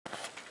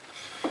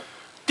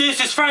This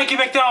is Frankie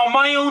McDowell,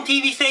 my own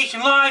TV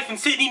station, live in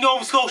Sydney,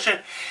 Nova Scotia.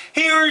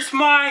 Here's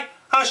my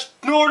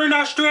Northern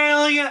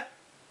Australia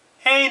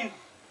and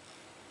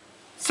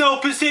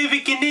South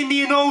Pacific and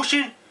Indian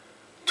Ocean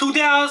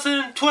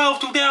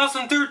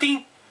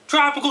 2012-2013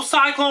 tropical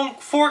cyclone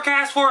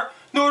forecast for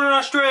Northern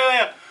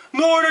Australia.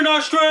 Northern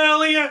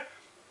Australia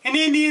and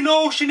Indian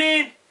Ocean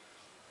and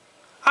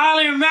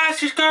island of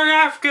Madagascar,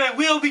 Africa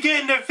will be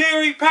getting a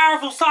very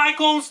powerful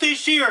cyclones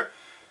this year.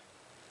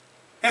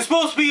 It's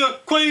supposed to be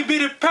quite a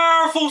bit of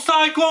powerful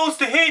cyclones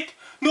to hit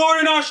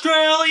Northern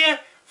Australia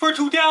for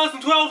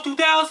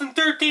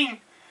 2012-2013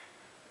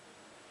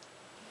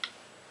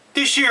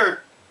 this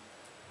year.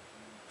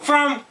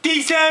 From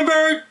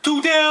December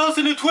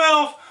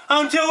 2012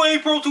 until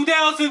April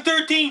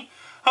 2013,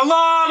 a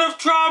lot of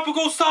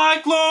tropical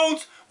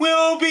cyclones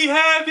will be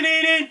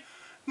happening in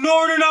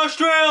Northern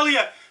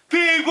Australia.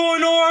 People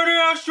in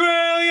Northern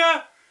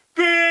Australia,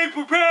 be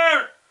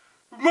prepared.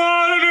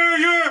 Monitor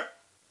your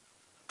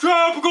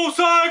tropical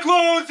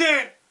cyclones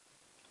and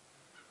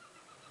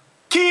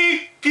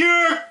keep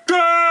your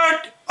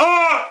guard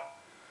up.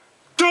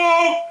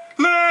 Don't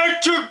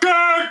let your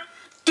guard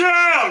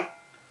down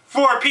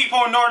for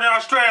people in Northern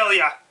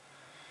Australia.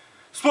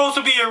 Supposed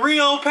to be a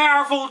real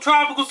powerful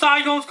tropical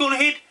cyclone. It's going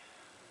to hit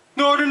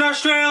Northern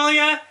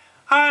Australia,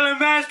 island of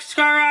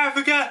Madagascar,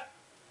 Africa,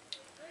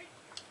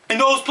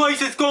 and those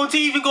places. It's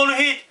even going to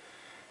hit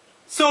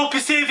South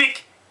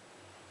Pacific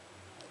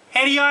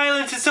and the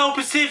islands in South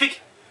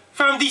Pacific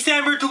from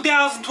December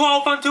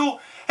 2012 until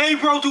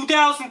April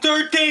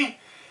 2013.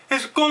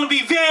 It's going to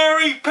be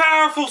very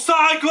powerful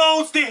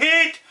cyclones to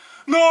hit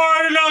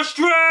Northern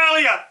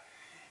Australia.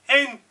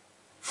 And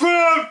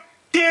from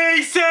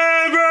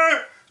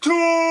December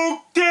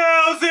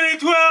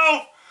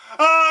 2012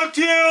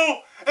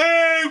 until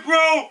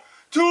April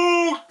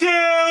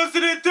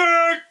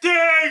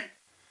 2013,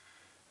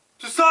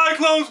 the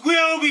cyclones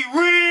will be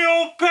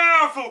real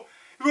powerful.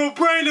 It will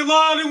bring a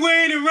lot of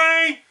wind and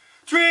rain.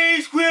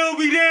 Trees will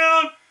be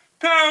down.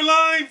 Power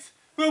lines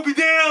will be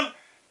down.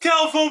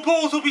 Telephone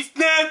poles will be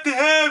snapped in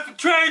half. And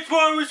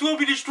transformers will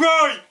be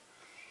destroyed.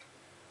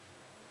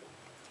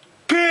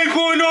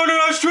 People in Northern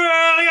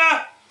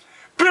Australia,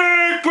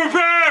 be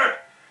prepared.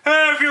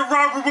 Have your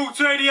rubber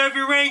boots ready. Have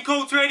your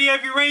raincoats ready.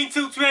 Have your rain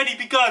suits ready,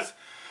 because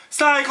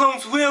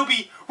cyclones will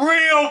be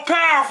real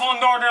powerful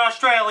in Northern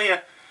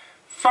Australia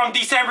from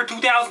December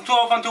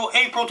 2012 until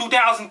April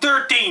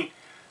 2013,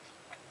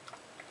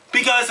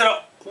 because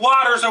the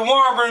waters are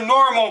warmer than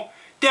normal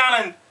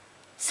down in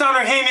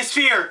southern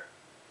hemisphere.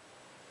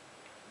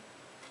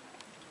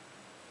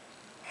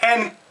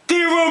 And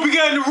they will be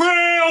getting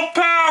real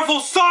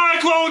powerful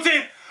cyclones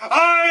in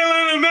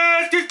island of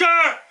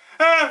Madagascar,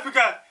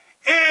 Africa,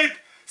 and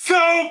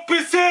South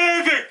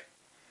Pacific,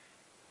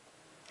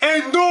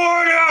 and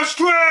Northern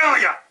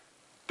Australia.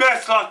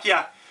 Best luck,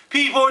 yeah.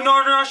 People in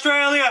Northern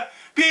Australia,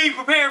 be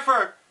prepared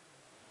for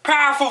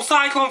powerful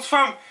cyclones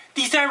from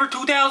December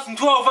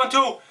 2012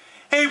 until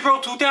April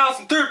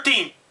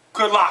 2013.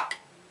 Good luck.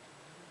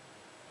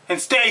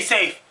 And stay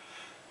safe.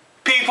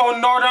 People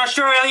in Northern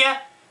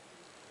Australia,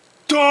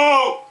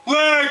 don't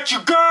let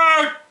your guard